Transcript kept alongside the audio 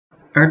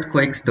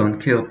Earthquakes don't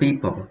kill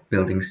people,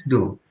 buildings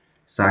do.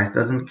 Size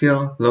doesn't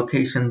kill,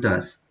 location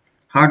does.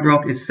 Hard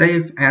rock is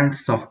safe and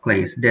soft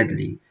clay is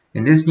deadly.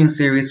 In this new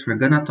series, we're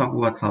gonna talk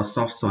about how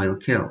soft soil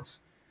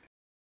kills.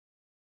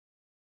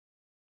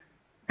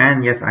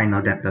 And yes, I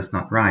know that does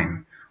not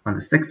rhyme. On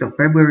the 6th of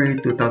February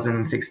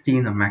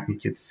 2016, a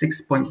magnitude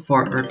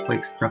 6.4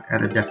 earthquake struck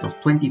at a depth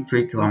of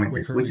 23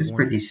 kilometers, which is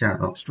pretty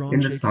shallow, in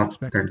the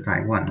southern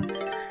Taiwan.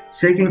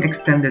 Shaking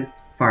extended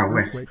far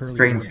west,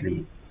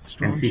 strangely,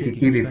 and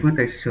CCTV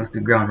footage shows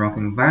the ground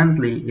rocking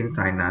violently in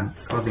Tainan,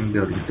 causing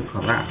buildings to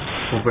collapse,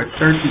 over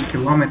 30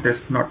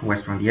 kilometers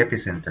northwest from the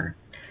epicenter.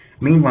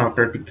 Meanwhile,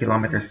 30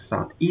 kilometers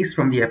southeast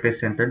from the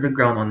epicenter, the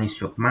ground only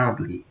shook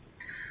mildly.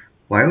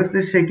 Why was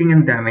the shaking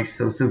and damage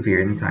so severe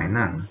in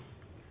Tainan?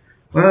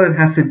 Well, it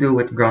has to do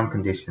with ground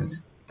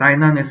conditions.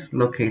 Tainan is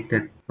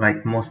located,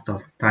 like most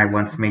of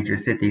Taiwan's major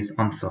cities,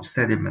 on soft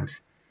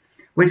sediments,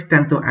 which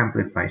tend to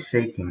amplify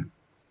shaking.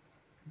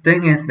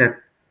 Thing is that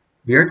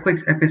the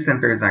earthquake's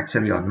epicenter is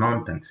actually on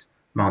mountains.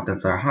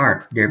 Mountains are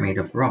hard, they're made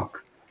of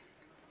rock.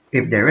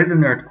 If there is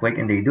an earthquake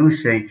and they do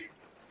shake,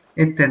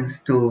 it tends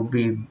to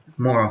be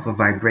more of a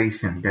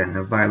vibration than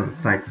a violent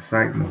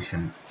side-to-side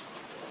motion.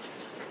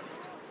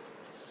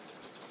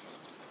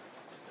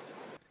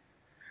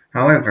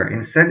 However,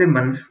 in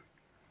sediments,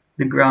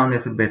 the ground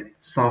is a bit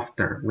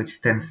softer,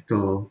 which tends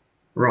to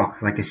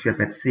rock like a ship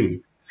at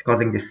sea,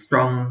 causing this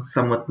strong,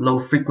 somewhat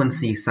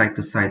low-frequency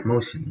side-to-side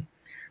motion,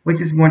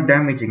 which is more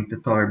damaging to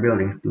taller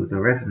buildings due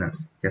to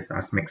resonance, just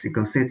as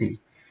Mexico City.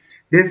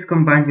 This,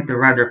 combined with the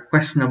rather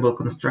questionable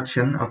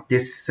construction of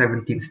this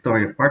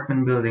 17-story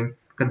apartment building,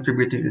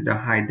 contributed to the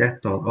high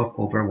death toll of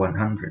over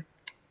 100.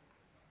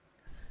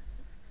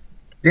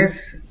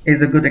 This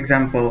is a good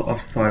example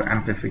of soil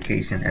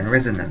amplification and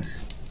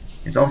resonance.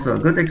 It's also a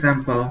good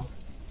example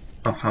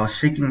of how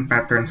shaking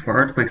patterns for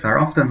earthquakes are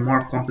often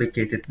more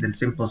complicated than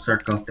simple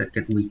circles that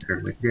get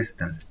weaker with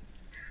distance.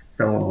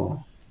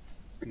 So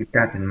keep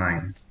that in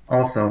mind.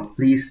 Also,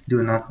 please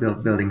do not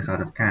build buildings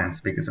out of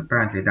cans because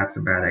apparently that's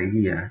a bad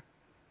idea.